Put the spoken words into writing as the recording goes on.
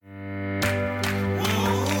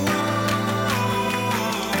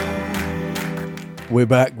We're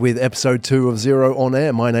back with episode 2 of Xero On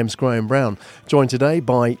Air. My name's Graham Brown, joined today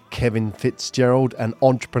by Kevin Fitzgerald, an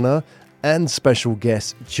entrepreneur, and special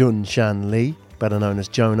guest Junxian Lee, better known as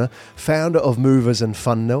Jonah, founder of Moovaz and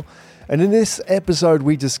Fundnel. And in this episode,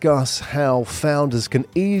 we discuss how founders can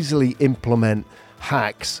easily implement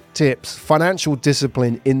hacks, tips, financial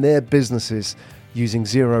discipline in their businesses using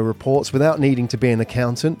Xero reports without needing to be an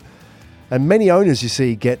accountant. And many owners, you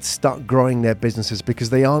see, get stuck growing their businesses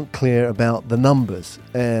because they aren't clear about the numbers.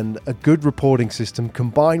 And a good reporting system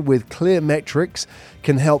combined with clear metrics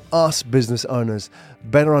can help us business owners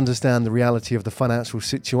better understand the reality of the financial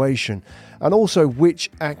situation and also which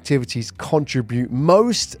activities contribute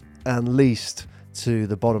most and least to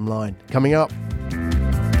the bottom line. Coming up.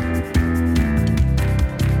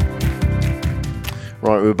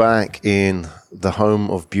 Right, we're back in the home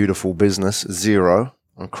of beautiful business, Xero,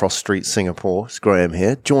 on Cross Street, Singapore. It's Graham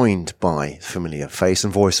here, joined by familiar face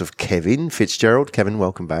and voice of Kevin Fitzgerald. Kevin,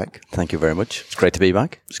 welcome back. Thank you very much. It's great to be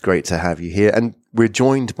back. It's great to have you here. And we're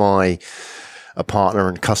joined by a partner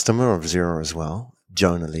and customer of Xero as well,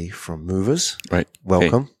 Junxian Lee from Moovaz. Right.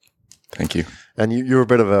 Welcome. Hey. Thank you. And you're a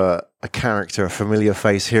bit of a character, a familiar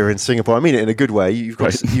face here in Singapore. I mean it in a good way. You've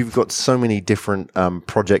got so many different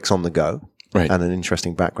projects on the go. Right. And an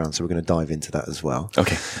interesting background, so we're going to dive into that as well.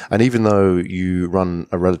 Okay. And even though you run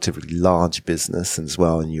a relatively large business as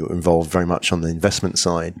well, and you're involved very much on the investment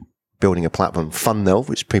side, building a platform, Fundnel,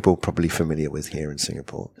 which people are probably familiar with here in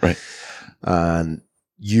Singapore. Right. And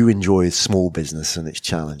you enjoy small business and its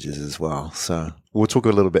challenges as well. So we'll talk a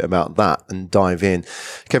little bit about that and dive in.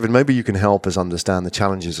 Kevin, maybe you can help us understand the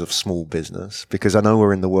challenges of small business, because I know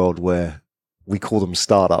we're in the world where we call them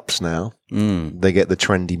startups now. They get the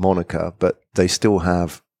trendy moniker, but they still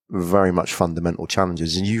have very much fundamental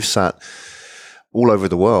challenges. And you've sat all over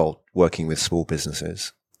the world working with small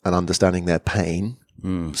businesses and understanding their pain.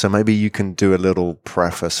 So maybe you can do a little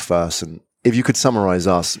preface first. And if you could summarize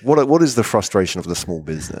us, what is the frustration of the small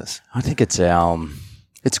business? I think it's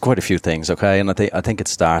quite a few things, okay? And I think it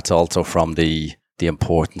starts also from the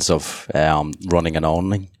importance of running and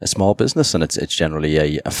owning a small business. And it's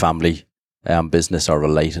generally a family business or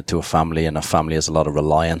related to a family, and a family has a lot of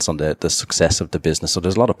reliance on the success of the business. So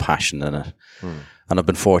there's a lot of passion in it. And I've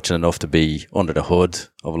been fortunate enough to be under the hood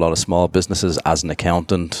of a lot of small businesses as an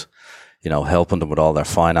accountant, helping them with all their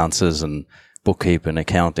finances and bookkeeping,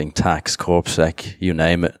 accounting, tax, corpsec, you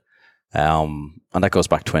name it. And that goes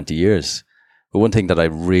back 20 years. But one thing that I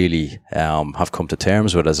really have come to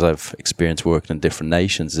terms with as I've experienced working in different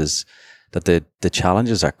nations is that the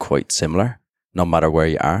challenges are quite similar, no matter where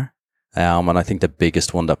you are. And I think the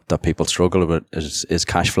biggest one that people struggle with is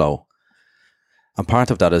cash flow. And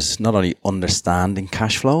part of that is not only understanding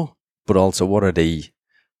cash flow, but also what are the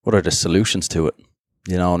solutions to it?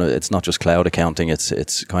 And it's not just cloud accounting.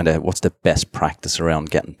 It's kind of what's the best practice around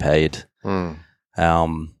getting paid.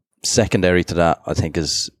 Secondary to that, I think,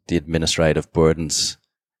 is the administrative burdens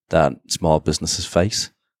that small businesses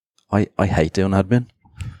face. I hate doing admin.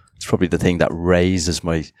 It's probably the thing that raises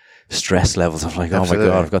my stress levels. I'm like, Absolutely. Oh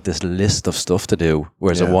my God, I've got this list of stuff to do.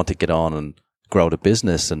 Whereas I want to get on and grow the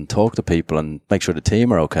business and talk to people and make sure the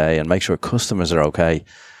team are okay and make sure customers are okay.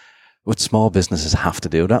 But small businesses have to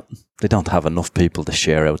do that. They don't have enough people to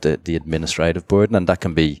share out the administrative burden, and that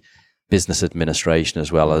can be business administration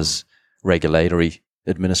as well as regulatory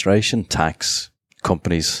administration, tax,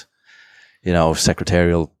 companies,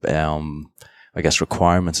 secretarial,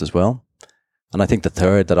 requirements as well. And I think the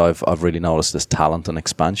third that I've really noticed is talent and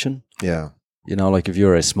expansion. Yeah. Like if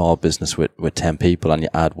you're a small business with 10 people and you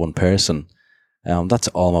add one person, that's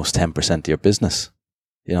almost 10% of your business.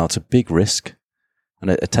 It's a big risk, and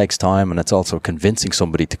it takes time, and it's also convincing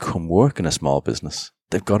somebody to come work in a small business.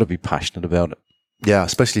 They've got to be passionate about it. Yeah,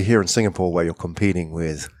 especially here in Singapore where you're competing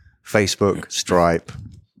with Facebook, Stripe,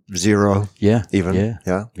 Xero. Yeah. Even.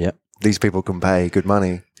 Yeah. These people can pay good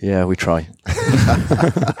money. Yeah, we try.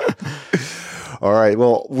 All right.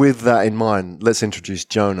 Well, with that in mind, let's introduce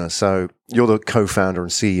Jonah. So you're the co-founder and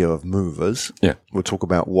CEO of Moovaz. Yeah. We'll talk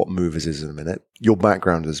about what Moovaz is in a minute. Your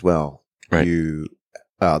background as well. Right. You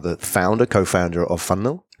are the co-founder of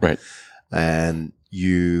Fundnel. Right. And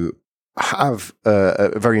you have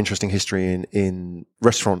a very interesting history in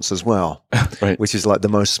restaurants as well. Right. Which is like the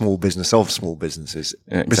most small business of small businesses.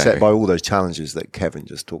 Yeah, beset by all those challenges that Kevin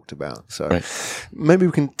just talked about. So maybe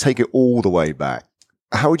we can take it all the way back.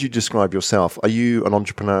 How would you describe yourself? Are you an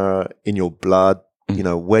entrepreneur in your blood?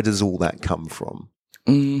 Where does all that come from?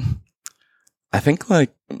 I think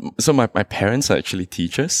so my parents are actually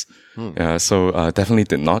teachers. So definitely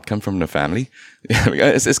did not come from the family.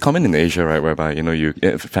 It's common in Asia, right? Whereby,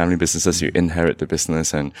 family businesses, you inherit the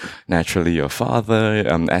business, and naturally your father,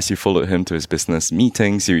 as you followed him to his business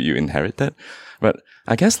meetings, you inherit that. But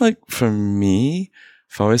I guess for me,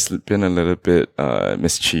 I've always been a little bit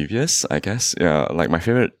mischievous, I guess. Yeah, my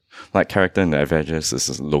favorite character in the Avengers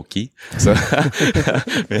is Loki. So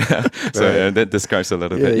that describes a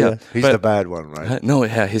little bit. Yeah. He's the bad one, right? No,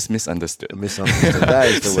 he's misunderstood. Misunderstood. That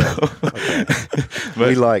is the word. Okay. But,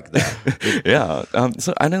 we like that. Yeah.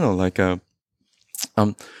 So I don't know,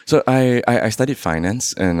 so I studied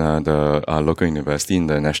finance in the local university, in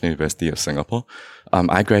the National University of Singapore.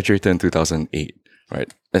 I graduated in 2008,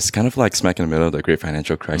 right? It's kind of smack in the middle of the great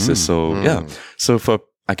financial crisis. So for,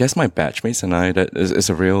 I guess, my batchmates and I, that is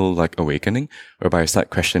a real awakening, whereby I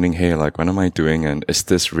start questioning, hey, what am I doing? And is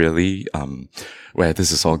this really where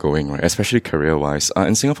this is all going, right? Especially career-wise.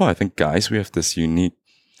 In Singapore, I think, guys, we have this unique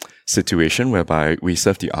situation whereby we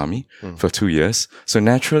serve the army for 2 years. So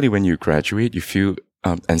naturally, when you graduate, you feel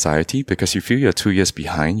anxiety because you feel you're 2 years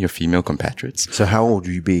behind your female compatriots. So how old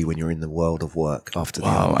will you be when you're in the world of work after the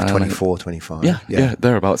army? 24, 25? Yeah,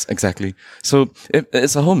 thereabouts, exactly. So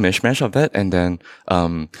it's a whole mishmash of that. And then,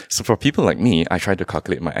 so for people like me, I try to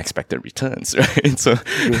calculate my expected returns, right? So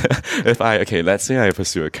let's say I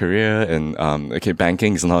pursue a career and,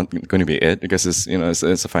 banking is not going to be it because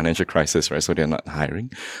it's a financial crisis, right? So they're not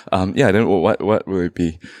hiring. Then what will it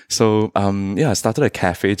be? So, I started a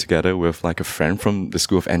cafe together with a friend from the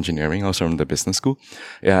School of Engineering, also from the business school.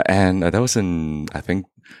 Yeah. And that was in, I think,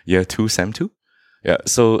 year 2, Sem 2. Yeah.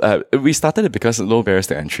 So, we started it because low barriers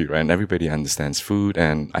to entry, right? And everybody understands food.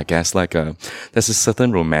 And I guess there's a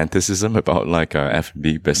certain romanticism about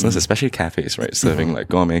F&B business, especially cafes, right? Serving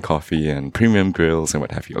gourmet coffee and premium grills and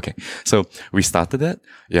what have you. Okay. So we started that.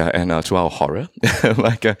 Yeah. And, to our horror,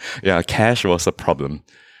 cash was a problem.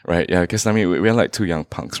 Right. Yeah. Because we're two young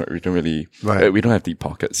punks, right? We don't really, we don't have deep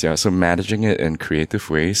pockets. Yeah. So managing it in creative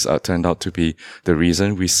ways, turned out to be the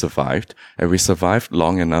reason we survived, and we survived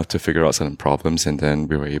long enough to figure out certain problems. And then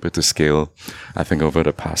we were able to scale, I think, over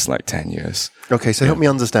the past 10 years. Okay. So help me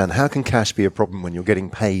understand, how can cash be a problem when you're getting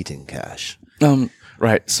paid in cash?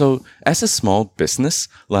 Right. So as a small business,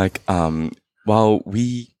 while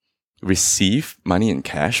we receive money in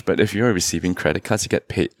cash, but if you're receiving credit cards, you get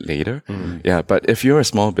paid later. Yeah. But if you're a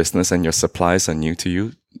small business and your suppliers are new to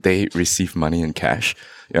you, they receive money in cash.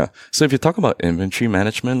 Yeah. So if you talk about inventory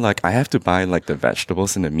management, I have to buy the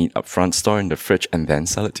vegetables and the meat up front, store in the fridge, and then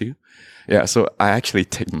sell it to you. Yeah. So I actually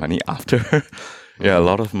take money after. Yeah, a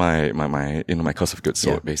lot of my cost of goods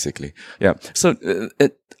sold, basically. Yeah. So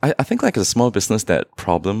I think as a small business, that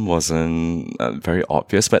problem wasn't very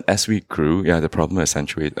obvious, but as we grew, the problem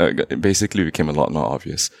basically became a lot more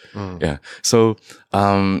obvious. Yeah. So,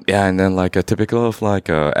 and then a typical of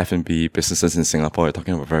F&B businesses in Singapore, you're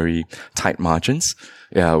talking about very tight margins.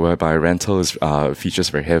 Yeah, whereby rental features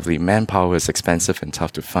very heavily. Manpower is expensive and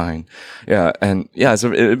tough to find. Yeah, and it's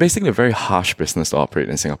basically a very harsh business to operate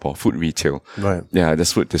in Singapore. Food retail. Right. Yeah,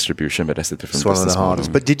 there's food distribution, but that's a different business. It's one of the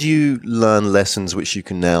hardest. But did you learn lessons which you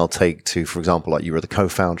can now take to, for example, you were the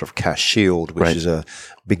co-founder of Cash Shield, which is a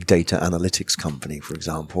big data analytics company, for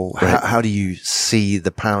example. Right. How do you see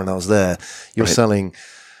the parallels there? You're selling,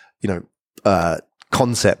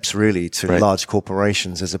 concepts really to large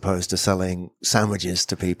corporations as opposed to selling sandwiches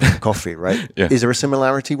to people and coffee, right? Is there a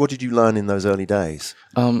similarity? What did you learn in those early days?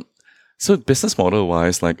 So business model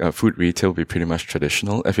wise, food retail will be pretty much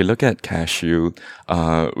traditional. If you look at Cash Shield,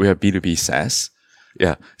 we have B2B SaaS.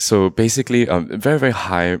 Yeah. So basically, very, very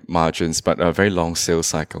high margins, but very long sales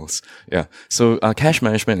cycles. Yeah. So cash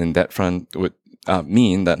management in that front would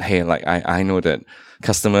mean that, hey, I know that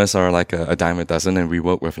customers are a dime a dozen and we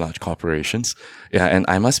work with large corporations. Yeah. And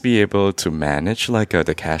I must be able to manage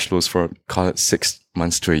the cash flows for, call it 6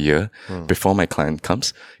 months to a year before my client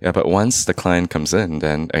comes. Yeah. But once the client comes in,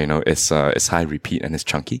 then, it's high repeat and it's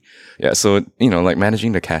chunky. Yeah. So,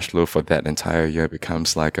 managing the cash flow for that entire year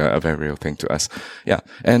becomes a very real thing to us. Yeah.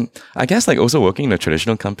 And I guess also working in a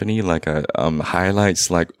traditional company, highlights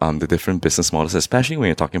the different business models, especially when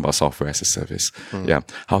you're talking about software as a service. Yeah.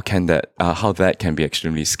 How that can be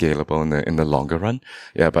extremely scalable in the longer run.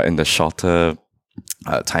 Yeah. But in the shorter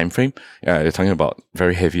time frame, you're talking about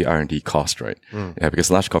very heavy R&D cost, right? Yeah, because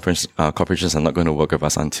large corporations are not going to work with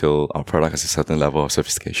us until our product has a certain level of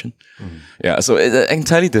sophistication. Yeah, so it's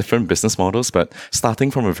entirely different business models, but starting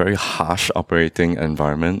from a very harsh operating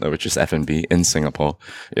environment, which is F&B in Singapore,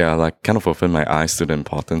 kind of opened my eyes to the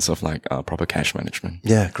importance of proper cash management.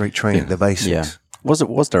 Yeah, great training, the basics. Yeah.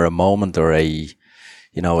 Was there a moment or a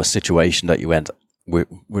situation that you went,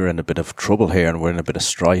 we're in a bit of trouble here, and we're in a bit of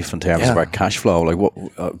strife in terms of our cash flow. Like, what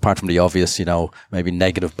apart from the obvious, maybe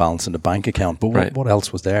negative balance in the bank account, but what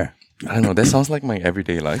else was there? I don't know. That sounds like my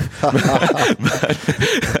everyday life.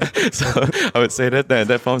 So I would say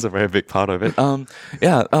that forms a very big part of it.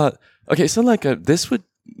 Okay. So this would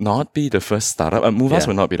not be the first startup. Moovaz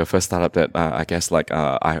would not be the first startup that I guess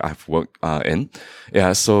I've worked in.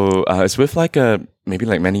 Yeah. So it's with maybe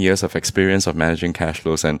many years of experience of managing cash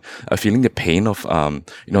flows and feeling the pain of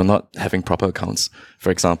not having proper accounts, for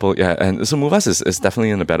example. Yeah. And so Moovaz is definitely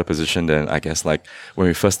in a better position than I guess when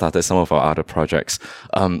we first started some of our other projects.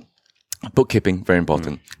 Bookkeeping, very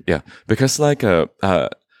important. Yeah. Because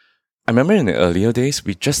I remember in the earlier days,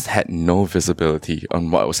 we just had no visibility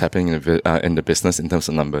on what was happening in the business in terms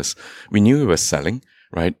of numbers. We knew we were selling,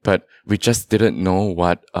 right? But we just didn't know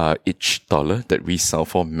what each dollar that we sell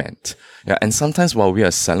for meant. Yeah. And sometimes while we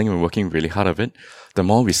are selling and working really hard of it, the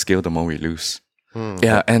more we scale, the more we lose.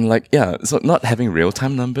 Yeah. And so not having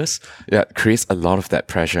real-time numbers, creates a lot of that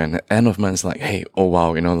pressure. And at the end of month, it's like, hey, oh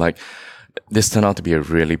wow, this turned out to be a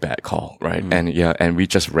really bad call, right? And we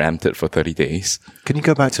just ramped it for 30 days. Can you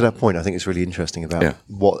go back to that point? I think it's really interesting about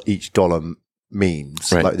what each dollar means,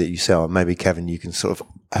 that you sell. And maybe Kevin, you can sort of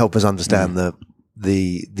help us understand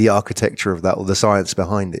the architecture of that, or the science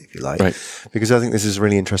behind it, if you like. Right. Because I think this is a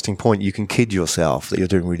really interesting point. You can kid yourself that you're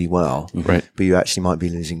doing really well, but you actually might be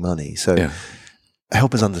losing money. So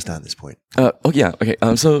help us understand this point. Okay.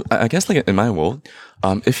 So I guess in my world,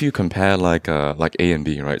 if you compare A and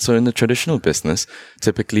B, right? So in the traditional business,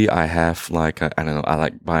 typically I have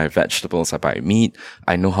I buy vegetables, I buy meat,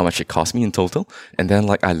 I know how much it costs me in total, and then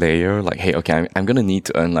I layer hey, okay, I'm gonna need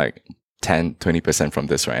to earn 10, 20% from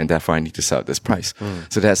this, right? And therefore I need to sell at this price.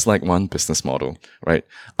 So that's one business model, right?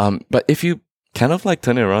 But if you kind of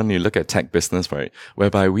turn it around and you look at tech business, right?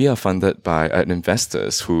 Whereby we are funded by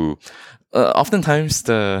investors who oftentimes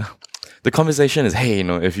the conversation is, hey,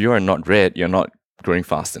 if you are not red, you're not growing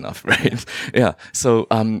fast enough, right? Yeah. So,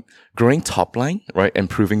 growing top line, right?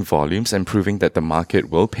 Improving volumes and proving that the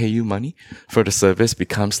market will pay you money for the service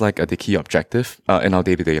becomes the key objective, in our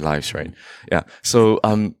day-to-day lives, right? Yeah. So,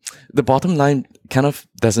 the bottom line kind of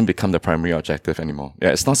doesn't become the primary objective anymore. Yeah.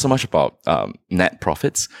 It's not so much about, net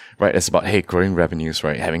profits, right? It's about, hey, growing revenues,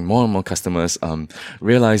 right? Having more and more customers,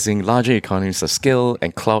 realizing larger economies of scale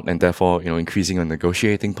and clout, and therefore, increasing your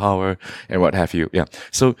negotiating power and what have you. Yeah.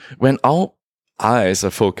 So when our eyes are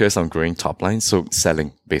focused on growing top line, so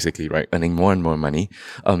selling basically, right? Earning more and more money.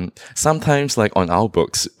 Sometimes on our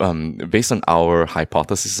books, based on our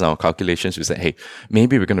hypothesis, our calculations, we say, hey,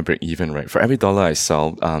 maybe we're going to break even, right? For every dollar I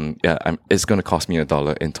sell, it's going to cost me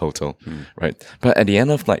 $1 in total, right? But at the end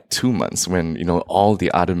of 2 months, when, all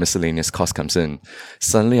the other miscellaneous cost comes in,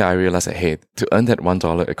 suddenly I realize that, hey, to earn that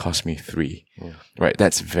 $1, it cost me $3, right?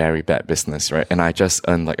 That's very bad business, right? And I just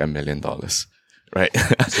earned $1 million. Right.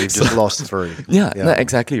 So you've just lost 3. Yeah,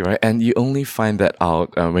 exactly, right. And you only find that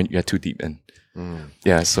out when you're too deep in.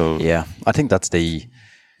 Yeah, so... Yeah, I think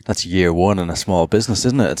that's year one in a small business,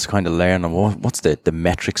 isn't it? It's kind of learning what's the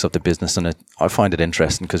metrics of the business. And I find it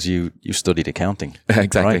interesting because you studied accounting.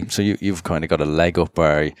 Exactly. Right? So you've kind of got a leg up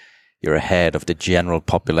where you're ahead of the general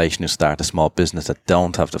population who start a small business that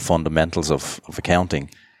don't have the fundamentals of accounting.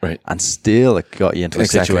 Right. And still it got you into a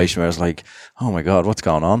situation where I was like, oh my God, what's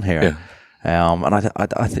going on here? Yeah. And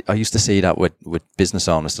I used to see that with business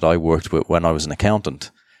owners that I worked with when I was an accountant.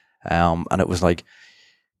 And it was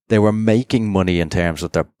they were making money in terms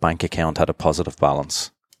of their bank account had a positive balance.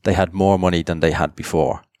 They had more money than they had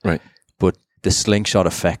before. Right. But the slingshot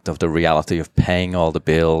effect of the reality of paying all the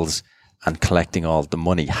bills and collecting all the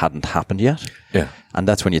money hadn't happened yet. Yeah. And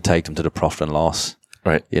that's when you take them to the profit and loss.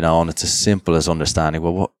 Right. And it's as simple as understanding,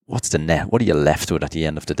 well, what's the net? What are you left with at the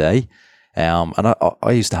end of the day? And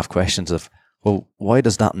I used to have questions of, well, why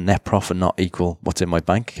does that net profit not equal what's in my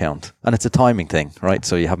bank account? And it's a timing thing, right?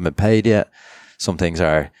 So you haven't been paid yet. Some things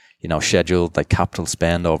are, scheduled like capital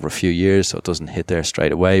spend over a few years, so it doesn't hit there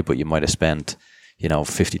straight away, but you might have spent,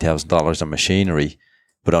 $50,000 on machinery,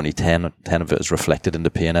 but only 10 of it is reflected in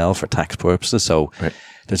the P&L for tax purposes. So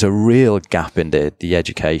there's a real gap in the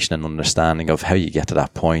education and understanding of how you get to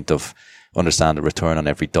that point of understand the return on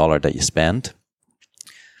every dollar that you spend.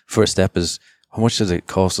 First step is, how much does it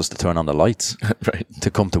cost us to turn on the lights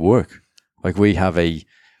to come to work? We have a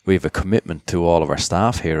commitment to all of our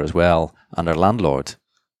staff here as well and our landlord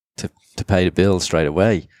to pay the bill straight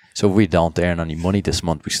away. So if we don't earn any money this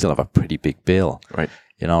month, we still have a pretty big bill. Right.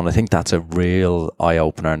 And I think that's a real eye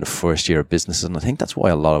opener in the first year of businesses. And I think that's why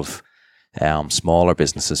a lot of smaller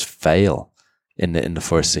businesses fail in the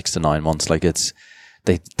first 6 to 9 months.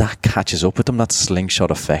 That catches up with them. That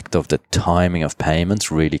slingshot effect of the timing of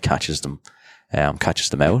payments really catches them. catches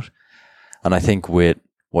them out. And I think with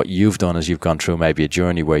what you've done is you've gone through maybe a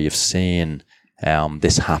journey where you've seen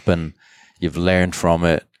this happen, you've learned from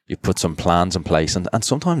it, you've put some plans in place, and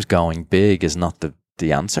sometimes going big is not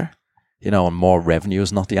the answer, and more revenue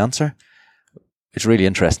is not the answer. It's really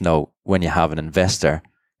interesting though, when you have an investor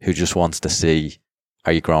who just wants to see,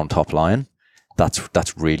 are you growing top line?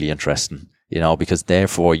 That's really interesting, because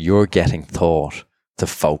therefore you're getting taught to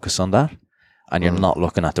focus on that, and you're not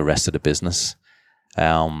looking at the rest of the business.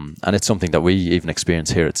 And it's something that we even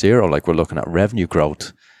experience here at Xero. Like, we're looking at revenue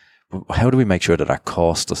growth. How do we make sure that our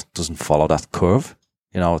cost doesn't follow that curve?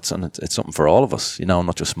 It's something for all of us,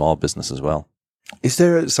 not just small business as well. Is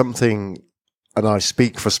there something, and I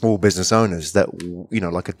speak for small business owners, that,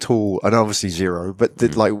 like a tool, and obviously Xero, but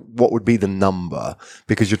like, what would be the number?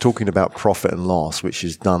 Because you're talking about profit and loss, which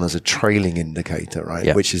is done as a trailing indicator, right?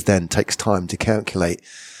 Yeah. Which is then takes time to calculate.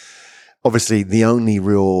 Obviously, the only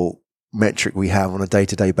real metric we have on a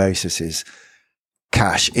day-to-day basis is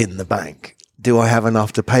cash in the bank. Do I have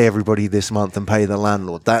enough to pay everybody this month and pay the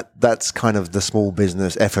landlord? That's kind of the small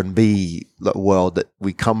business F&B world that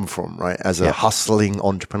we come from, right? As a hustling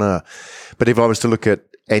entrepreneur. But if I was to look at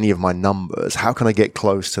any of my numbers, how can I get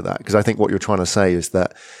close to that? Because I think what you're trying to say is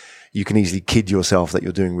that you can easily kid yourself that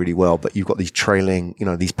you're doing really well, but you've got these trailing,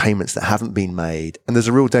 these payments that haven't been made. And there's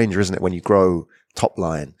a real danger, isn't it, when you grow top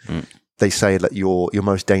line? They say that your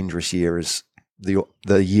most dangerous year is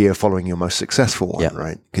the year following your most successful one,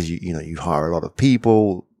 right? Because you hire a lot of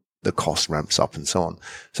people, the cost ramps up and so on.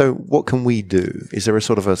 So what can we do? Is there a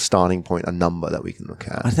sort of a starting point, a number that we can look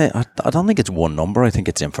at? I don't think it's one number. I think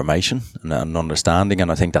it's information and understanding.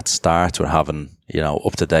 And I think that starts with having,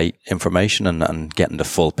 up-to-date information and getting the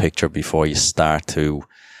full picture before you start to,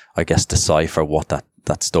 I guess, decipher what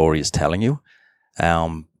that story is telling you.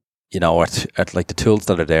 At like the tools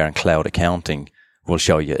that are there in cloud accounting will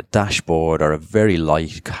show you a dashboard or a very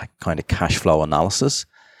light kind of cash flow analysis.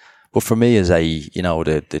 But for me,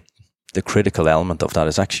 the critical element of that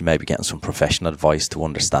is actually maybe getting some professional advice to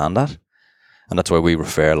understand that. And that's why we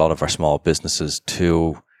refer a lot of our small businesses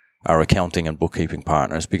to our accounting and bookkeeping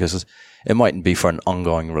partners, because it mightn't be for an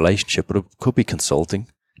ongoing relationship, but it could be consulting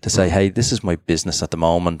to say, hey, this is my business at the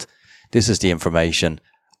moment. This is the information.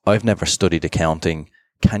 I've never studied accounting.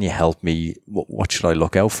 Can you help me? What should I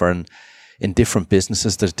look out for? And in different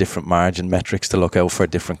businesses, there's different margin metrics to look out for,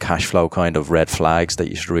 different cash flow kind of red flags that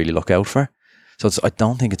you should really look out for. So I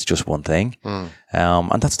don't think it's just one thing.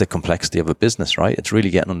 And that's the complexity of a business, right? It's really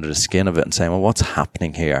getting under the skin of it and saying, well, what's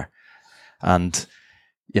happening here? And,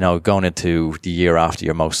 going into the year after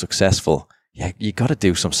you're most successful, you got to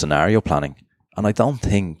do some scenario planning. And I don't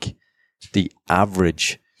think the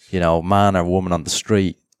average, man or woman on the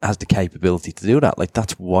street has the capability to do that. Like,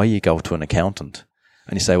 that's why you go to an accountant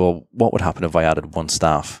and you say, well, what would happen if I added one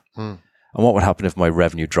staff? And what would happen if my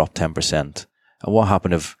revenue dropped 10%? And what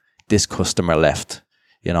happened if this customer left?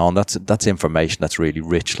 And that's information that's really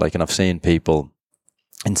rich. Like, and I've seen people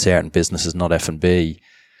in certain businesses, not F&B,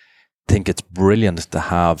 think it's brilliant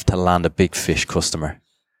to land a big fish customer.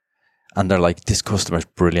 And they're like, this customer's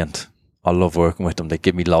brilliant. I love working with them. They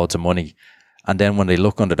give me loads of money. And then when they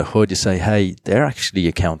look under the hood, you say, hey, they're actually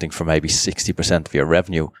accounting for maybe 60% of your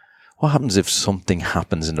revenue. What happens if something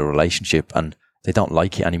happens in the relationship and they don't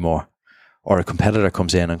like you anymore? Or a competitor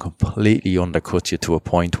comes in and completely undercuts you to a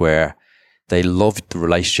point where they love the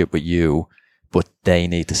relationship with you, but they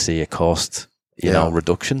need to see a cost,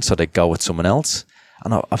 reduction. So they go with someone else.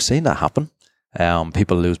 And I've seen that happen.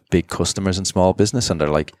 People lose big customers in small business and they're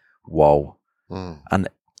like, whoa. And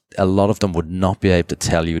a lot of them would not be able to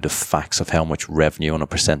tell you the facts of how much revenue on a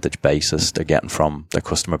percentage basis they're getting from their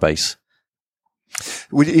customer base.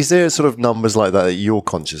 Is there sort of numbers like that you're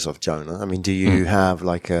conscious of, Jonah? I mean, do you have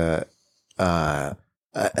like a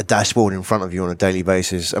dashboard in front of you on a daily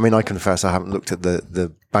basis? I mean, I confess I haven't looked at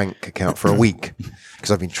the bank account for a week because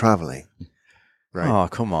I've been traveling. Right. Oh,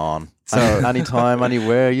 come on. So anytime,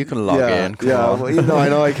 anywhere, you can log in. Come on. Well, I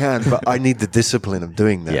know I can, but I need the discipline of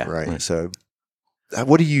doing that, right? So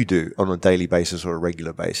what do you do on a daily basis or a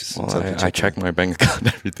regular basis? Well, I check my bank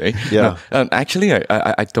account every day. Yeah. No, actually,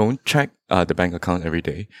 I don't check the bank account every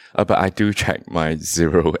day, but I do check my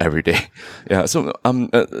Xero every day. Yeah. So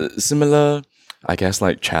similar, I guess,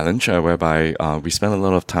 like challenge whereby we spend a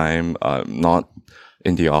lot of time not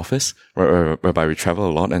in the office, whereby we travel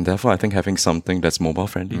a lot, and therefore I think having something that's mobile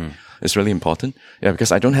friendly is really important. Yeah,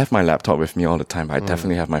 because I don't have my laptop with me all the time, but I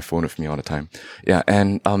definitely have my phone with me all the time. Yeah,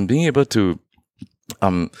 and being able to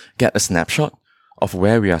get a snapshot of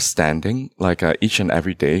where we are standing, like each and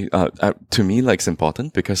every day, to me, like, it's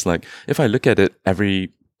important because, like, if I look at it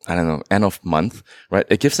every I don't know, end of month, right?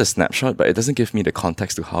 It gives a snapshot, but it doesn't give me the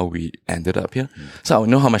context to how we ended up here. So I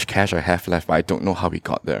know how much cash I have left, but I don't know how we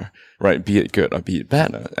got there, right? Be it good or be it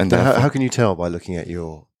bad. And how can you tell by looking at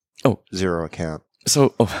your Xero account?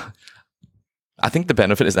 So I think the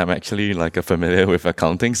benefit is I'm actually like familiar with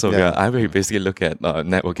accounting. So I will basically look at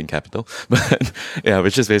net working capital, but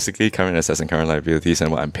which is basically current assets and current liabilities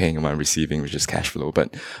and what I'm paying and what I'm receiving, which is cash flow.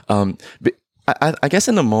 But I guess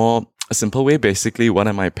in a simple way, basically, what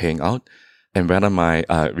am I paying out and what am I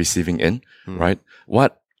receiving in, right?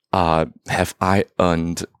 What have I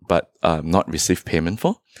earned but not received payment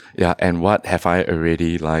for? Yeah, and what have I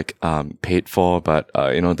already paid for, but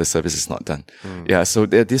the service is not done. Yeah, so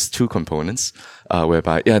there are these two components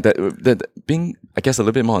whereby that being, I guess, a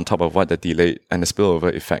little bit more on top of what the delay and the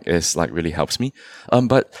spillover effect is really helps me.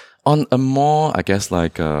 But on a more, I guess,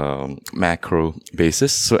 macro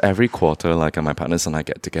basis, so every quarter, my partners and I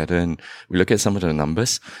get together and we look at some of the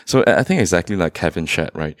numbers. So I think exactly like Kevin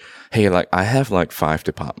shared, right? Hey, I have 5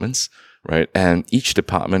 departments, right? And each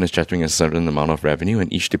department is generating a certain amount of revenue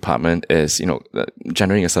and each department is,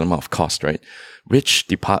 generating a certain amount of cost, right? Which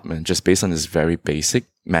department, just based on this very basic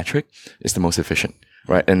metric, is the most efficient,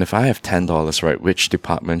 right? And if I have $10, right, which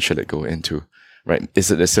department should it go into? Right? Is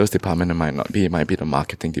it the sales department? It might not be. It might be the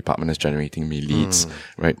marketing department that's generating me leads,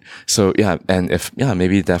 right? So and if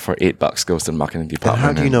maybe therefore $8 goes to the marketing department.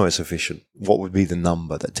 And how do you know it's efficient? What would be the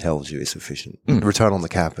number that tells you it's efficient? Return on the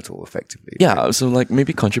capital, effectively. Yeah, right? So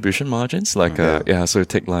maybe contribution margins, so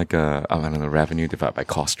take I don't know, revenue divided by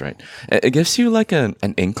cost, right? It gives you an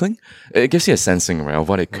inkling. It gives you a sensing, right, of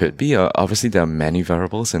what it could be. Obviously, there are many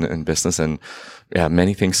variables in business and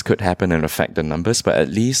many things could happen and affect the numbers, but at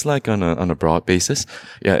least on a broad basis,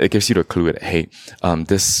 it gives you the clue that, hey,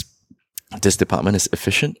 this department is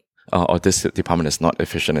efficient, or this department is not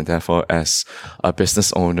efficient, and therefore, as a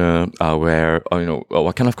business owner,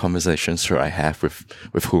 what kind of conversations should I have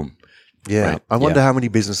with whom? Yeah, right? I wonder how many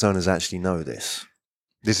business owners actually know this.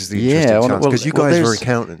 This is the interesting chance, because you guys are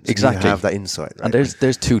accountants. Exactly, you have that insight, right? And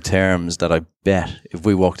there's two terms that I bet if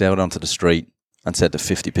we walked out onto the street and said to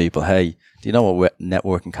 50 people, hey, do you know what net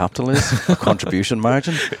working capital is? Contribution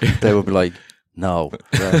margin? They would be like, no,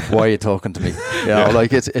 why are you talking to me?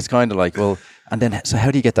 It's kind of well, and then, so how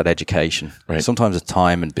do you get that education? Right. Sometimes it's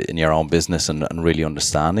time in your own business and really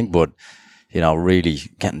understanding, but, really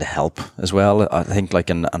getting the help as well. I think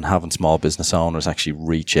and having small business owners actually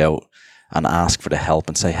reach out and ask for the help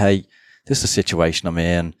and say, hey, this is the situation I'm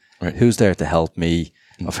in. Right. Who's there to help me?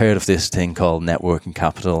 I've heard of this thing called net working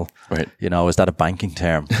capital. Right. Is that a banking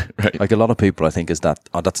term? Right. A lot of people, I think, is that,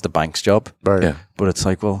 that's the bank's job. Right. Yeah. But it's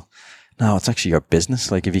well, no, it's actually your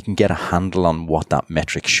business. If you can get a handle on what that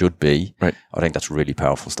metric should be, right, I think that's really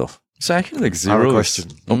powerful stuff. So actually, Xero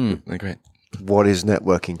question. Great. What is net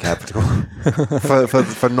working capital?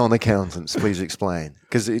 for non-accountants, please explain,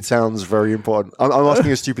 because it sounds very important. I'm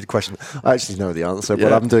asking a stupid question. I actually know the answer,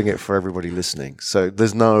 but I'm doing it for everybody listening. So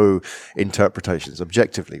there's no interpretations.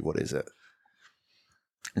 Objectively, what is it?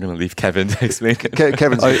 I'm going to leave Kevin to explain.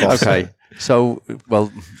 Kevin's okay. So,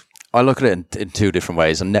 I look at it in two different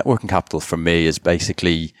ways. And net working capital for me is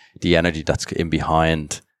basically the energy that's in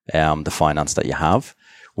behind the finance that you have.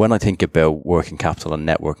 When I think about working capital and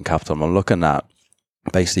net working capital, I'm looking at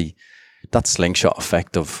basically that slingshot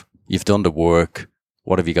effect of you've done the work,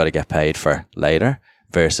 what have you got to get paid for later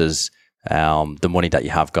versus the money that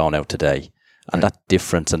you have gone out today. And that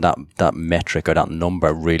difference and that metric or that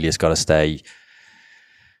number really has got to stay.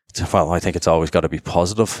 I think it's always got to be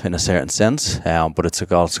positive in a certain sense, but it's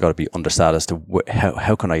also got to be understood as to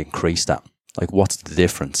how can I increase that? What's the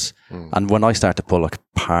difference? And when I start to pull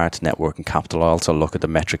apart net working capital, I also look at the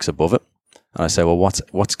metrics above it. And I say, well,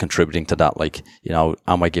 what's contributing to that?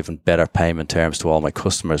 Am I giving better payment terms to all my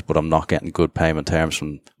customers, but I'm not getting good payment terms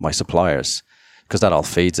from my suppliers? Because that all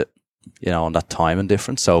feeds it, on that timing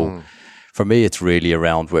difference. So for me, it's really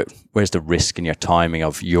around where's the risk in your timing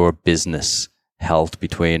of your business health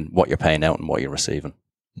between what you're paying out and what you're receiving.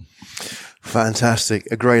 Fantastic.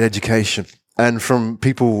 A great education. And from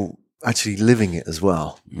people actually living it as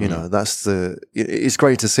well. It's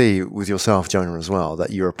great to see with yourself, Jonah, as well, that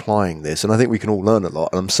you're applying this. And I think we can all learn a lot.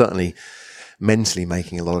 And I'm certainly mentally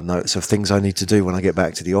making a lot of notes of things I need to do when I get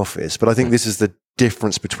back to the office. But I think this is the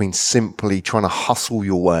difference between simply trying to hustle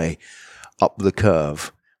your way up the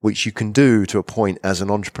curve, which you can do to a point as an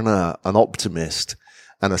entrepreneur, an optimist,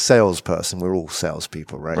 and a salesperson. We're all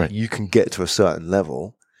salespeople, right? You can get to a certain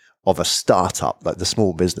level of a startup, like the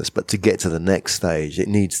small business, but to get to the next stage, it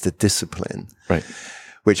needs the discipline. Right.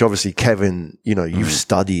 Which obviously, Kevin, you've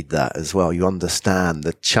studied that as well. You understand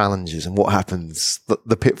the challenges and what happens,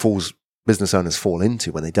 the pitfalls business owners fall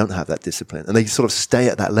into when they don't have that discipline, and they sort of stay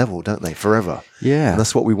at that level, don't they, forever? Yeah. And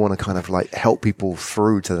that's what we want to kind of like help people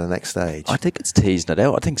through to the next stage. I think it's teasing it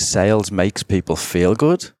out. I think sales makes people feel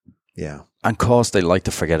good. Yeah. And cause they like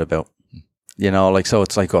to forget about. So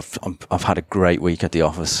it's like I've had a great week at the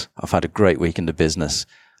office. I've had a great week in the business.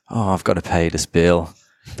 Oh, I've got to pay this bill.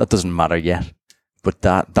 That doesn't matter yet. But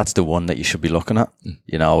that's the one that you should be looking at,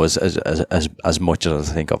 as much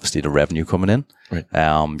as I think obviously the revenue coming in.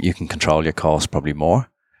 Right. You can control your costs probably more.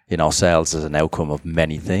 Sales is an outcome of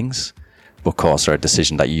many things, but costs are a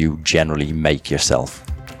decision that you generally make yourself.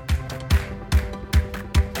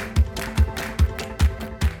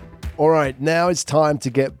 All right, now it's time to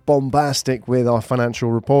get bombastic with our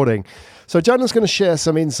financial reporting. So Jonah's going to share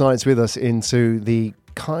some insights with us into the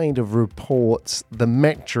kind of reports, the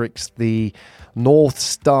metrics, the North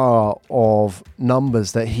Star of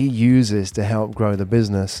numbers that he uses to help grow the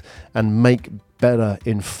business and make better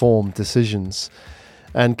informed decisions.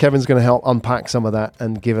 And Kevin's going to help unpack some of that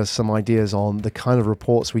and give us some ideas on the kind of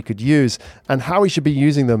reports we could use and how we should be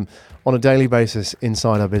using them on a daily basis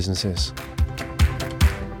inside our businesses.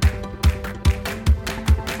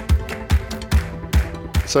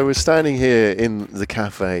 So we're standing here in the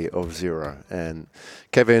cafe of Xero, and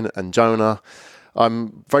Kevin and Jonah,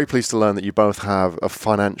 I'm very pleased to learn that you both have a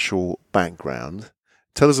financial background.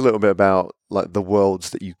 Tell us a little bit about like the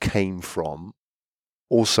worlds that you came from.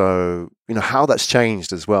 Also, how that's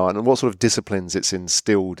changed as well, and what sort of disciplines it's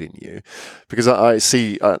instilled in you. Because I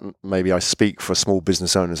see, maybe I speak for small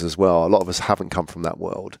business owners as well. A lot of us haven't come from that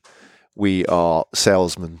world. We are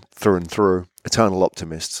salesmen through and through, eternal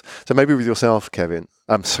optimists. So maybe with yourself, Kevin,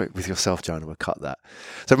 with yourself, Jonah, we'll cut that.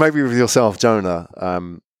 So maybe with yourself, Jonah,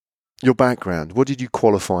 your background, what did you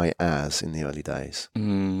qualify as in the early days?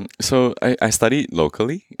 So I studied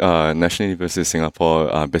locally, National University of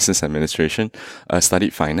Singapore, Business Administration. I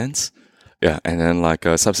studied finance. Yeah, and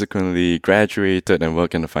then subsequently graduated and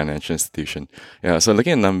worked in a financial institution. Yeah, so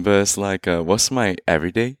looking at numbers, what's my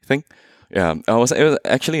everyday thing? Yeah, it was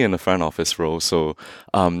actually in the front office role. So,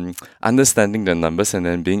 understanding the numbers and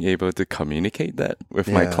then being able to communicate that with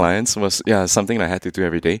my clients was, something I had to do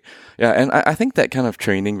every day. Yeah. And I think that kind of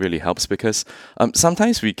training really helps because,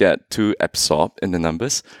 sometimes we get too absorbed in the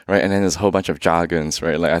numbers, right? And then there's a whole bunch of jargons,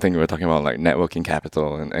 right? Like, I think we were talking about like net working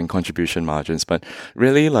capital and contribution margins, but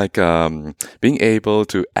really being able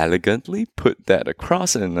to elegantly put that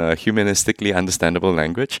across in a humanistically understandable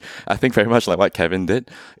language. I think very much like what Kevin did.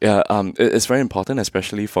 Yeah. It's very important,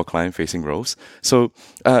 especially for client-facing roles. So,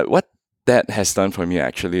 what that has done for me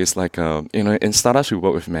actually is in startups we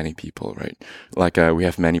work with many people, right? We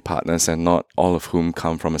have many partners, and not all of whom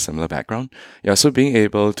come from a similar background. Yeah, so being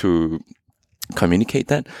able to communicate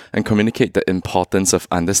that and communicate the importance of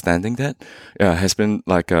understanding that has been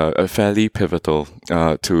a fairly pivotal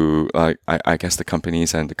to I guess the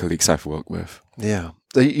companies and the colleagues I've worked with. Yeah,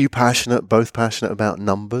 are you both passionate about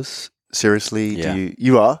numbers? Seriously, Yeah.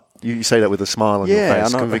 You are? You say that with a smile on your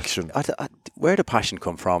face, conviction. Where the passion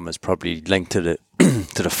come from is probably linked to the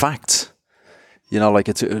to the facts.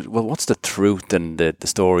 What's the truth in the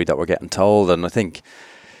story that we're getting told? And I think,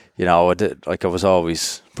 I was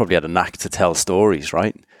always probably had a knack to tell stories,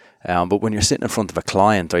 right? But when you're sitting in front of a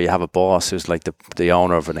client or you have a boss who's like the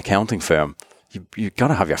owner of an accounting firm, you got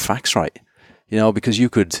to have your facts right. Because you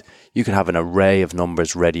could have an array of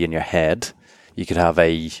numbers ready in your head. You could have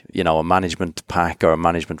a management pack or a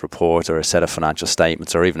management report or a set of financial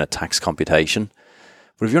statements or even a tax computation.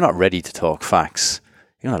 But if you're not ready to talk facts,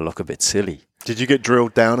 you're going to look a bit silly. Did you get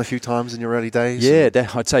drilled down a few times in your early days? Yeah,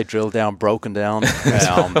 I'd say drilled down, broken down.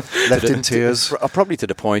 Left in tears? Probably to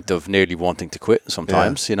the point of nearly wanting to quit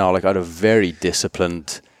sometimes. Yeah. I had a very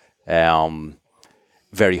disciplined,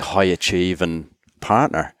 very high-achieving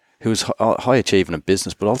partner who was high-achieving in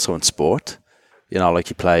business but also in sport.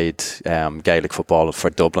 He played Gaelic football for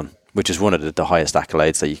Dublin, which is one of the highest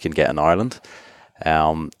accolades that you can get in Ireland.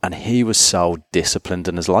 And he was so disciplined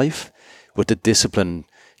in his life. But the discipline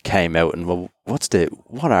came out and, what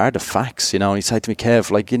are the facts? He said to me,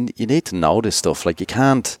 Kev, you need to know this stuff. You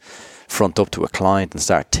can't front up to a client and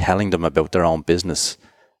start telling them about their own business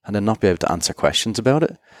and then not be able to answer questions about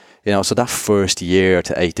it. So that first year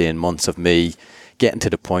to 18 months of me getting to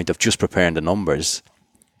the point of just preparing the numbers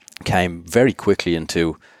came very quickly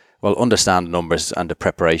into, understand the numbers and the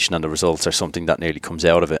preparation and the results are something that nearly comes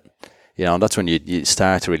out of it. And that's when you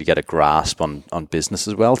start to really get a grasp on business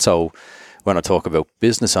as well. So when I talk about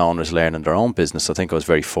business owners learning their own business, I think I was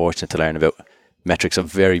very fortunate to learn about metrics of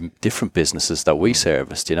very different businesses that we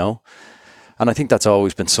serviced, And I think that's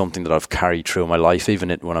always been something that I've carried through my life,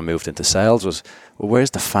 even when I moved into sales, was,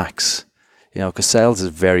 where's the facts? because sales is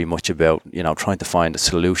very much about, trying to find a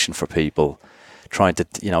solution for people, trying to,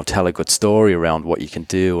 tell a good story around what you can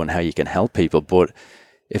do and how you can help people. But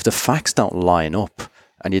if the facts don't line up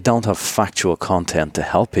and you don't have factual content to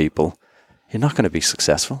help people, you're not going to be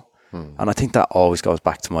successful. And I think that always goes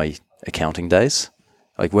back to my accounting days.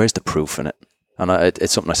 Like, where's the proof in it? And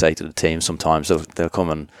it's something I say to the team sometimes. They'll come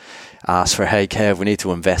and ask for, hey, Kev, we need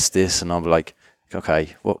to invest this. And I'll be like,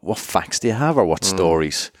 okay, what facts do you have, or what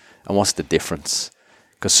stories? And what's the difference?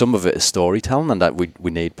 Because some of it is storytelling, and that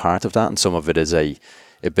we need part of that. And some of it is a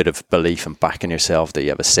bit of belief and backing yourself, that you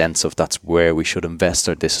have a sense of that's where we should invest,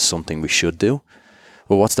 or this is something we should do.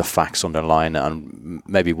 Well, what's the facts underlying it? And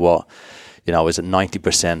maybe what, is it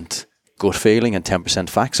 90% gut feeling and 10%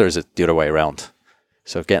 facts, or is it the other way around?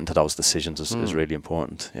 So getting to those decisions is really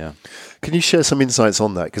important. Yeah. Can you share some insights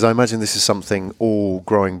on that? Because I imagine this is something all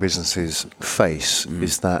growing businesses face,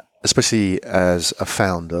 is that, especially as a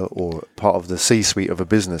founder or part of the C-suite of a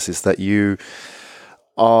business, is that you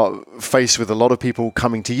are faced with a lot of people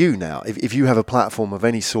coming to you now. If you have a platform of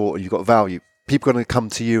any sort and you've got value, people are going to come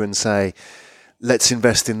to you and say, let's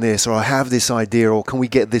invest in this, or I have this idea, or can we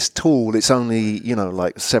get this tool? It's only,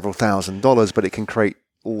 like several $1,000s, but it can create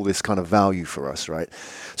all this kind of value for us, right?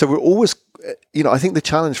 So we're always, I think the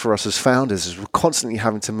challenge for us as founders is we're constantly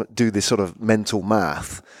having to do this sort of mental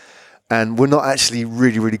math, and we're not actually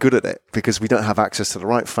really, really good at it because we don't have access to the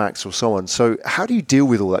right facts or so on. So how do you deal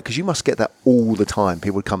with all that? Because you must get that all the time.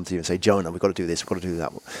 People would come to you and say, Jonah, we've got to do this, we've got to do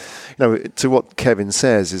that. To what Kevin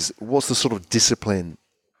says is, what's the sort of discipline?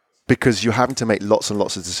 Because you're having to make lots and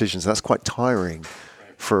lots of decisions. That's quite tiring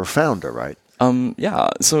for a founder, right?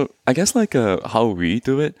 So I guess how we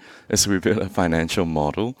do it is we build a financial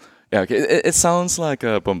model. Yeah, okay. It sounds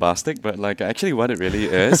bombastic, but actually what it really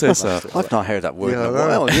is I've not heard that word in a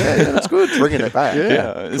while. Yeah, that's good. Bringing it back.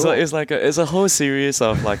 Cool. It's a whole series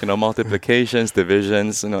of multiplications,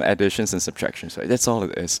 divisions, additions and subtractions. Right, that's all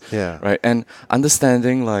it is. Yeah. Right, and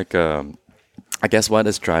understanding I guess what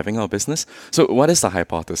is driving our business. So what is the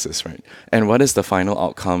hypothesis, right? And what is the final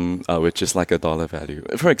outcome, which is a dollar value?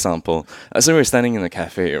 For example, so we're standing in a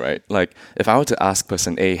cafe, right? If I were to ask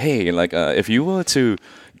person A, hey, if you were to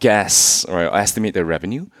guess, right, or estimate the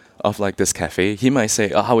revenue of this cafe, he might say,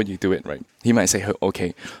 how would you do it, right? He might say,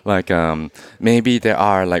 okay, maybe there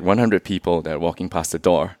are 100 people that are walking past the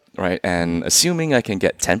door, right? And assuming I can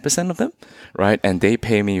get 10% of them, right? And they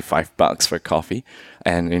pay me $5 for coffee.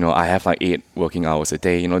 And, I have 8 working hours a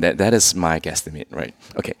day, that is my guesstimate, right?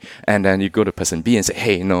 Okay. And then you go to person B and say,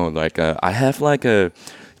 hey, no, I have a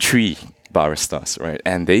 3 baristas, right?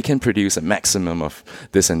 And they can produce a maximum of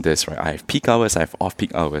this and this, right? I have peak hours, I have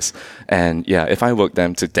off-peak hours. And yeah, if I work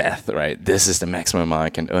them to death, right, this is the maximum amount I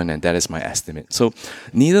can earn, and that is my estimate. So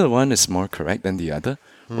neither one is more correct than the other,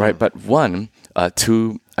 right? But one,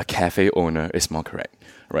 to a cafe owner is more correct.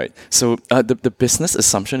 Right. So the business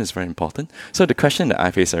assumption is very important. So the question that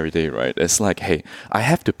I face every day, right, is hey, I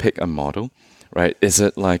have to pick a model, right? Is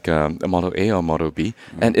it a model A or model B?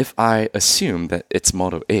 And if I assume that it's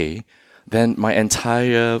model A, then my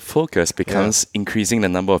entire focus becomes increasing the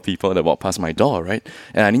number of people that walk past my door, right?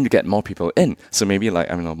 And I need to get more people in. So maybe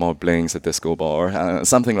more blinks, a disco ball, or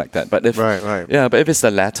something like that. But if but if it's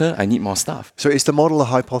the latter, I need more staff. So is the model a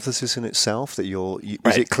hypothesis in itself that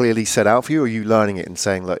is it clearly set out for you, or are you learning it and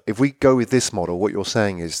saying, look, if we go with this model, what you're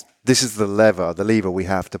saying is this is the lever we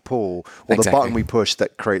have to pull, or the button we push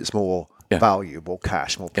that creates more value, more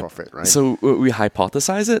cash, more profit, right? So we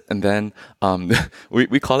hypothesize it, and then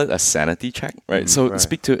we call it a sanity check, right?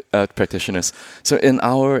 Speak to practitioners. So in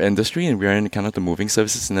our industry, and we're in kind of the moving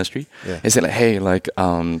services industry, is it hey,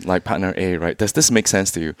 partner A, right? Does this make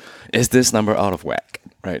sense to you? Is this number out of whack?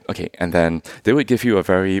 Right. Okay. And then they would give you a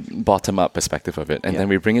very bottom-up perspective of it, and then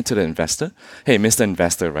we bring it to the investor. Hey, Mr.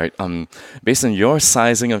 Investor, right? Based on your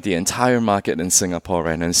sizing of the entire market in Singapore,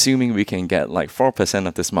 right, and assuming we can get 4%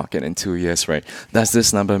 of this market in 2 years, right? Does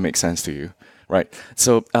this number make sense to you? Right.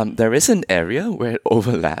 So there is an area where it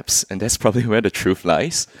overlaps, and that's probably where the truth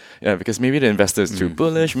lies. Yeah, because maybe the investor is too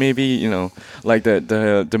bullish, maybe,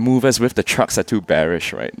 the movers with the trucks are too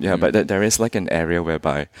bearish, right? Yeah, but there is an area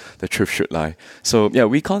whereby the truth should lie. So yeah,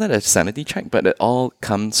 we call that a sanity check, but it all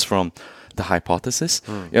comes from the hypothesis.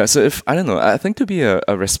 Yeah, so I think to be a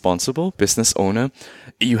responsible business owner,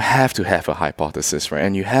 you have to have a hypothesis, right?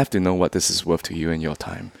 And you have to know what this is worth to you and your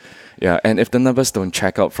time. Yeah, and if the numbers don't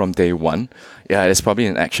check out from day one, it's probably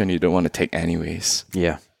an action you don't want to take anyways.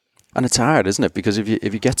 Yeah, and it's hard, isn't it? Because if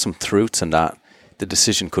you get some truths in that, the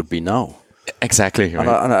decision could be no. Exactly. Right.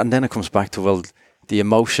 And then it comes back to, well, the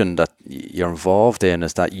emotion that you're involved in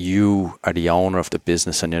is that you are the owner of the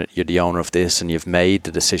business and you're the owner of this, and you've made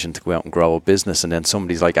the decision to go out and grow a business, and then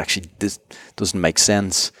somebody's like, actually, this doesn't make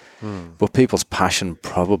sense. But people's passion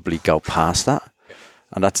probably go past that.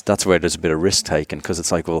 And that's where there's a bit of risk taken, because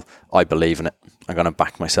it's like, well, I believe in it. I'm going to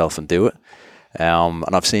back myself and do it. And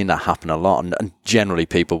I've seen that happen a lot. And generally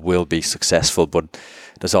people will be successful, but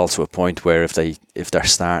there's also a point where if they're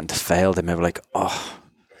starting to fail, they may be like, oh,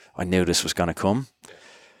 I knew this was going to come.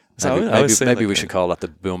 Maybe we should call that the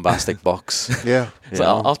boombastic box. Yeah. So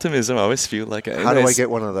optimism, I always feel like... How do I get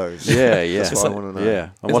one of those? Yeah. That's what I want to know. Yeah.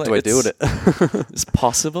 And what do I do with it? It's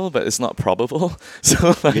possible, but it's not probable.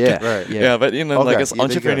 So Right. Yeah, but Okay, as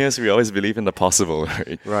entrepreneurs, we always believe in the possible,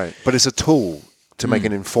 right? Right. But it's a tool to make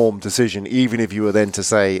an informed decision, even if you were then to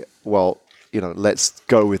say, well, let's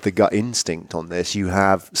go with the gut instinct on this. You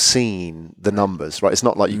have seen the numbers, right? It's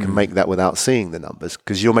not like you can make that without seeing the numbers,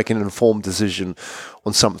 because you're making an informed decision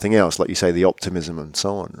on something else, like you say, the optimism and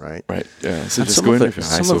so on, right? Right, yeah. So and just some going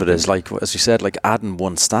of it is like, as you said, like adding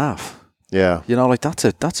one staff. Yeah. Like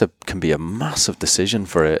that's can be a massive decision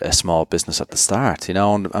for a small business at the start,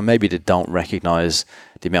 and maybe they don't recognize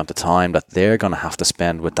the amount of time that they're going to have to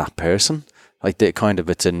spend with that person. Like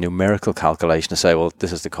it's a numerical calculation to say, well,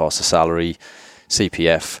 this is the cost of salary,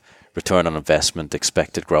 CPF, return on investment,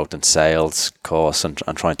 expected growth in sales, costs, and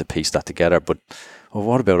trying to piece that together. But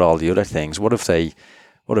what about all the other things? What if they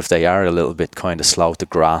are a little bit kind of slow to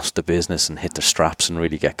grasp the business and hit their straps and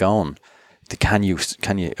really get going? Can you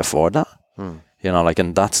afford that?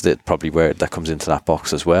 And that's probably where that comes into that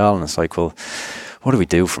box as well. And it's like, well, what do we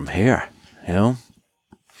do from here?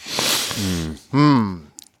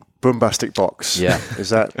 Boombastic box. Yeah. Is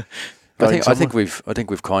that? I think we've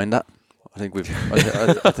coined that. I think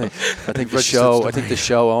the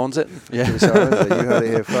show owns it. Yeah. You heard it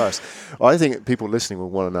here first. I think people listening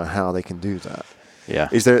will want to know how they can do that. Yeah.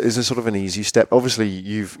 Is there sort of an easy step? Obviously,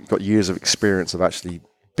 you've got years of experience of actually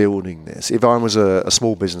building this. If I was a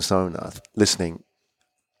small business owner listening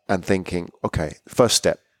and thinking, okay, first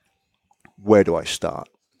step, where do I start?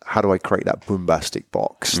 How do I create that boombastic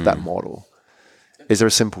box, that model? Is there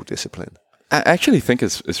a simple discipline? I actually think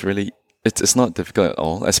it's really it's not difficult at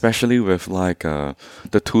all, especially with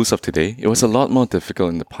the tools of today. It was a lot more difficult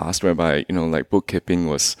in the past, whereby like bookkeeping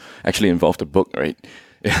was actually involved a book, right?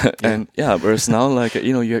 And whereas now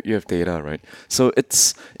you have data, right? So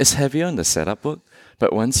it's heavier on the setup book,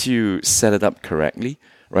 but once you set it up correctly,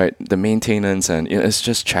 right, the maintenance and it's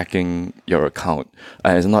just checking your account.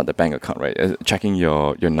 It's not the bank account, right? Checking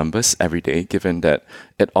your numbers every day, given that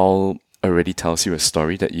it all already tells you a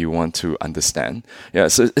story that you want to understand. Yeah,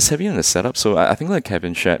 so it's heavy on the setup. So I think like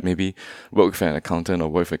Kevin shared, maybe work with an accountant or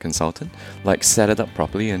work with a consultant, like set it up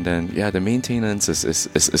properly, and then the maintenance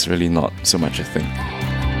is really not so much a thing.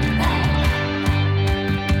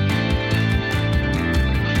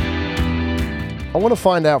 I want to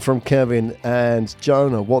find out from Kevin and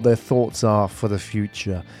Jonah what their thoughts are for the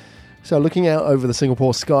future. So looking out over the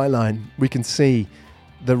Singapore skyline, we can see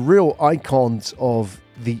the real icons of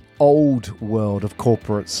the old world of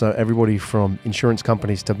corporates, so everybody from insurance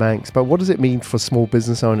companies to banks. But what does it mean for small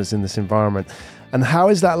business owners in this environment? And how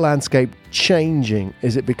is that landscape changing?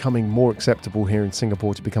 Is it becoming more acceptable here in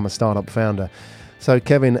Singapore to become a startup founder? So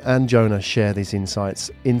Kevin and Jonah share these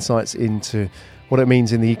insights into what it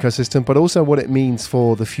means in the ecosystem, but also what it means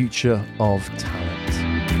for the future of talent.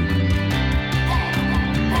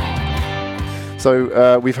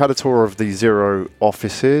 So we've had a tour of the Xero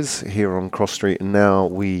offices here on Cross Street, and now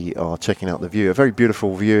we are checking out the view. A very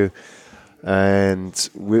beautiful view, and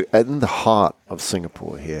we're in the heart of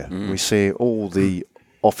Singapore here. We see all the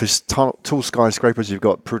office tall skyscrapers. You've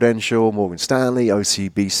got Prudential, Morgan Stanley,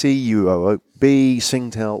 OCBC, UOB,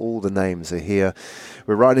 Singtel, all the names are here.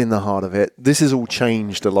 We're right in the heart of it. This has all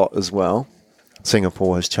changed a lot as well.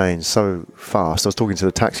 Singapore has changed so fast. I was talking to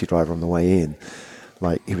the taxi driver on the way in.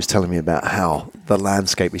 Like, he was telling me about how the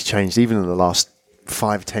landscape has changed even in the last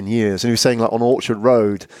 5-10 years. And he was saying, like, on Orchard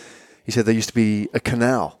Road, he said there used to be a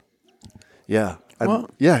canal. Yeah. And what?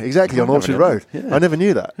 Yeah, exactly, on Orchard Road. Yeah. I never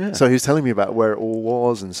knew that. Yeah. So he was telling me about where it all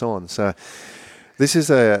was and so on. So this is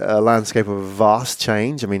a landscape of vast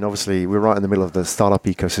change. I mean, obviously, we're right in the middle of the startup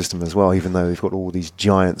ecosystem as well, even though we've got all these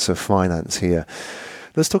giants of finance here.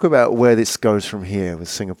 Let's talk about where this goes from here with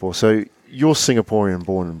Singapore. So you're Singaporean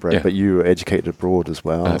born and bred, but you were educated abroad as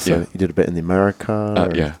well. So you did a bit in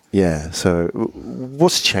America. Yeah. So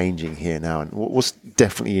what's changing here now, and what's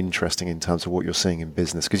definitely interesting in terms of what you're seeing in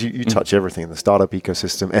business? Because you touch everything in the startup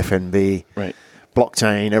ecosystem, F&B, right,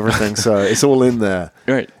 blockchain, everything. So it's all in there.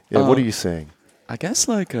 Right. Yeah. What are you seeing? I guess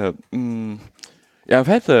I've had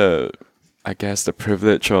the I guess the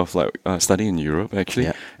privilege of like studying in Europe actually,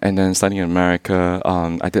 Yeah. and then studying in America.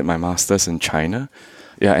 I did my master's in China,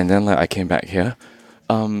 yeah, and then like I came back here.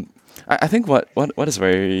 I think what is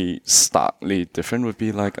very starkly different would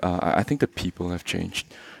be like I think the people have changed.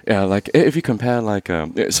 Yeah, like if you compare like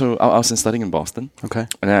so I was studying in Boston, Okay.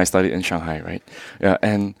 and then I studied in Shanghai, right? Yeah,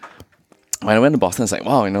 and when I went to Boston, it's like,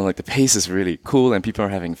 wow, like the pace is really cool and people are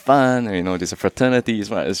having fun and, there's a fraternities,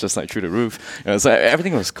 right? It's just like through the roof. So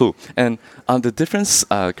everything was cool. And the difference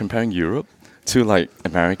comparing Europe to like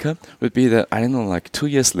America would be that, I don't know, like 2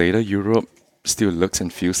 years later, Europe still looks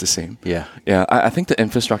and feels the same. Yeah. Yeah, I think the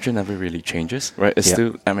infrastructure never really changes, right? It's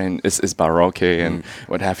still, I mean, it's Baroque and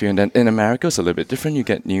what have you. And then in America, it's a little bit different. You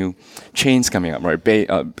get new chains coming up, right?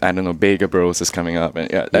 I don't know, Bagel Bros is coming up,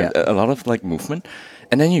 and a lot of like movement.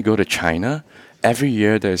 And then you go to China, every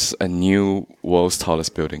year there's a new world's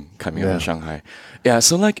tallest building coming up in Shanghai. Yeah,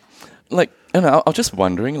 so like, I was just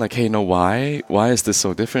wondering, like, hey, why is this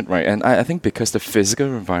so different, right? And I think because the physical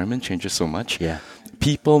environment changes so much,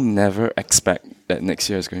 people never expect that next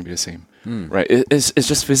year is going to be the same, right? It's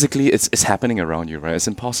just physically, it's happening around you, right? It's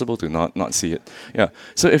impossible to not see it. Yeah.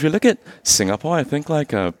 So if you look at Singapore, I think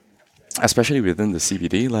like especially within the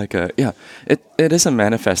CBD, like it is a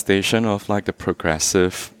manifestation of like the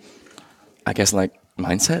progressive, I guess, like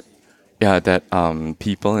mindset. Yeah, that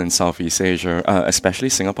people in Southeast Asia, especially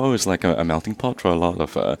Singapore, is like a melting pot for a lot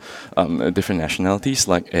of different nationalities.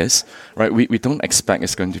 Like right, we don't expect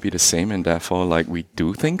it's going to be the same, and therefore like we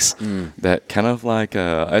do things that kind of like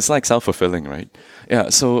it's like self-fulfilling, right? Yeah,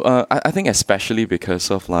 so I think especially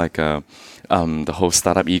because of like the whole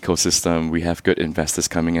startup ecosystem, we have good investors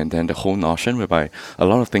coming, and then the whole notion whereby a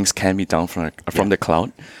lot of things can be done from the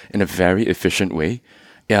cloud in a very efficient way.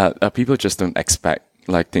 Yeah, people just don't expect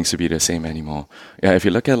like things to be the same anymore. Yeah, if you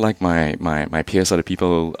look at like my peers or the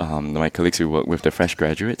people, my colleagues who work with the fresh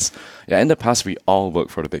graduates, in the past we all work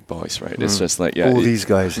for the big boys, right? It's just like all these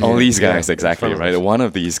guys, exactly, right? One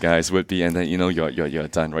of these guys would be, and then you're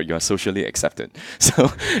done, right? You're socially accepted.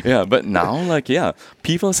 So but now like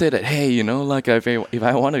people say that, hey, like if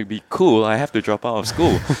I want to be cool, I have to drop out of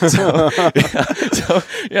school.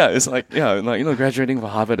 It's like graduating from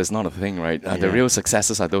Harvard is not a thing, right? The real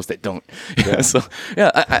successes are those that don't. So.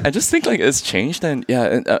 I just think like it's changed, and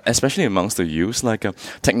especially amongst the youth, like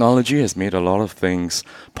technology has made a lot of things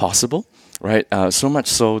possible, right? So much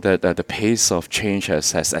so that the pace of change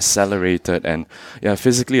has accelerated, and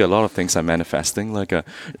physically a lot of things are manifesting. Like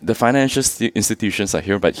the financial institutions are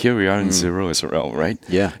here, but here we are in Xero as well, right?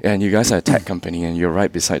 Yeah, and you guys are a tech company, and you're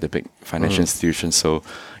right beside the big financial institutions. So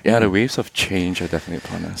the waves of change are definitely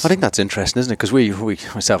upon us. I think that's interesting, isn't it? Because we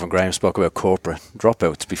myself and Graham spoke about corporate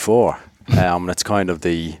dropouts before. It's kind of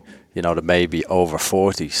the maybe over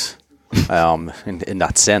 40s in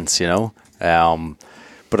that sense,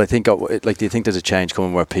 but I think like, do you think there's a change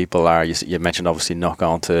coming where people are, you mentioned obviously not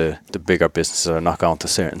going to the bigger businesses or not going to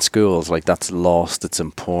certain schools, like that's lost its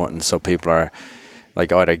importance, so people are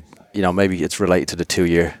like either maybe it's related to the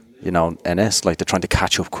 2-year NS, like they're trying to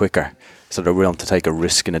catch up quicker, so they're willing to take a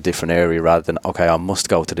risk in a different area rather than, okay, I must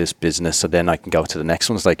go to this business so then I can go to the next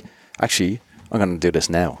one. It's like, actually I'm going to do this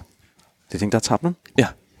now. Do you think that's happening?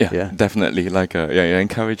 Yeah, definitely. Like, it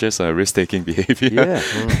encourages risk-taking behavior.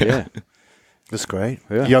 Yeah. That's great.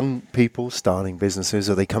 Yeah. Young people starting businesses,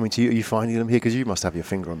 are they coming to you? Are you finding them here? Because you must have your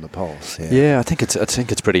finger on the pulse. Yeah, I think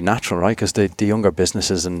it's pretty natural, right? Because the younger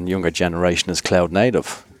businesses and younger generation is cloud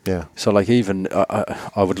native. Yeah. So like even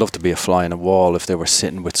I would love to be a fly on a wall if they were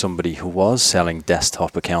sitting with somebody who was selling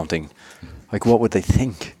desktop accounting. Like, what would they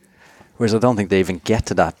think? Whereas I don't think they even get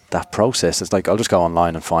to that process. It's like, I'll just go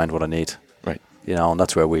online and find what I need. Right. And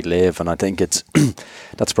that's where we live. And I think it's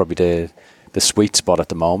that's probably the sweet spot at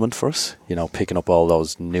the moment for us, picking up all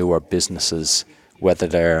those newer businesses, whether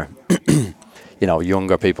they're,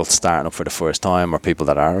 younger people starting up for the first time or people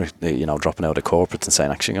that are, dropping out of corporates and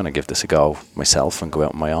saying, actually, I'm going to give this a go myself and go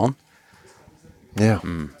out on my own. Yeah.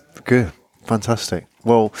 Good. Fantastic.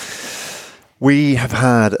 Well, we have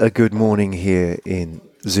had a good morning here in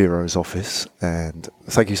Xero's office, and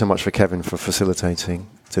thank you so much for Kevin for facilitating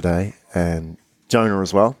today, and Jonah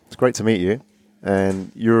as well. It's great to meet you,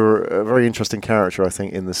 and you're a very interesting character, I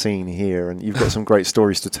think, in the scene here, and you've got some great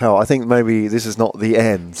stories to tell. I think maybe this is not the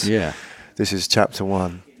end. Yeah. This is chapter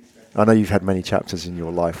 1. I know you've had many chapters in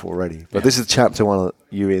your life already, but this is chapter 1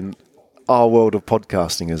 you in our world of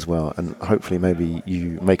podcasting as well, and hopefully maybe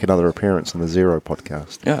you make another appearance on the Xero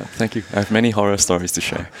podcast. Yeah, thank you. I have many horror stories to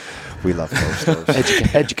share. We love horror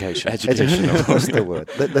stories. Education. That's the word.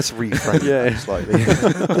 Let's reframe that slightly.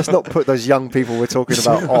 Let's not put those young people we're talking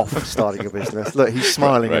about off starting a business. Look, he's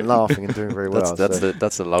smiling and laughing and doing very well.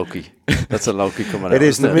 That's a Loki. That's a Loki coming out. It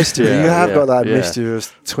is the mystery. You have got that yeah.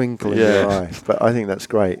 mischievous twinkle in your eye. But I think that's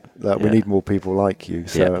great. We need more people like you,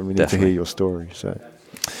 and we need to hear your story. So,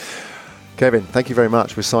 Kevin, thank you very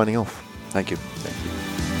much. We're signing off. Thank you.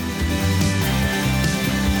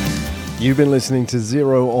 You've been listening to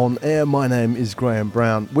Xero on Air. My name is Graham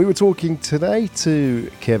Brown. We were talking today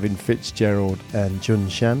to Kevin Fitzgerald and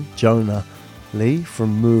Junxian Lee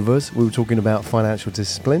from Moovaz. We were talking about financial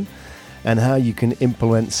discipline and how you can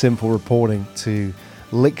implement simple reporting to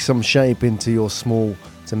lick some shape into your small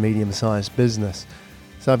to medium-sized business.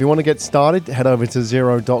 So if you want to get started, head over to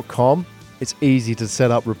Xero.com. It's easy to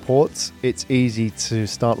set up reports. It's easy to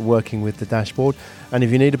start working with the dashboard. And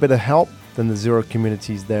if you need a bit of help, then the Xero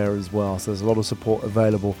community is there as well. So there's a lot of support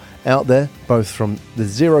available out there, both from the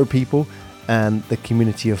Xero people and the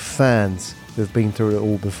community of fans who've been through it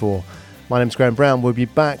all before. My name's Graham Brown. We'll be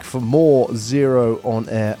back for more Xero on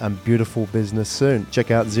Air and beautiful business soon.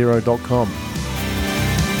 Check out Xero.com.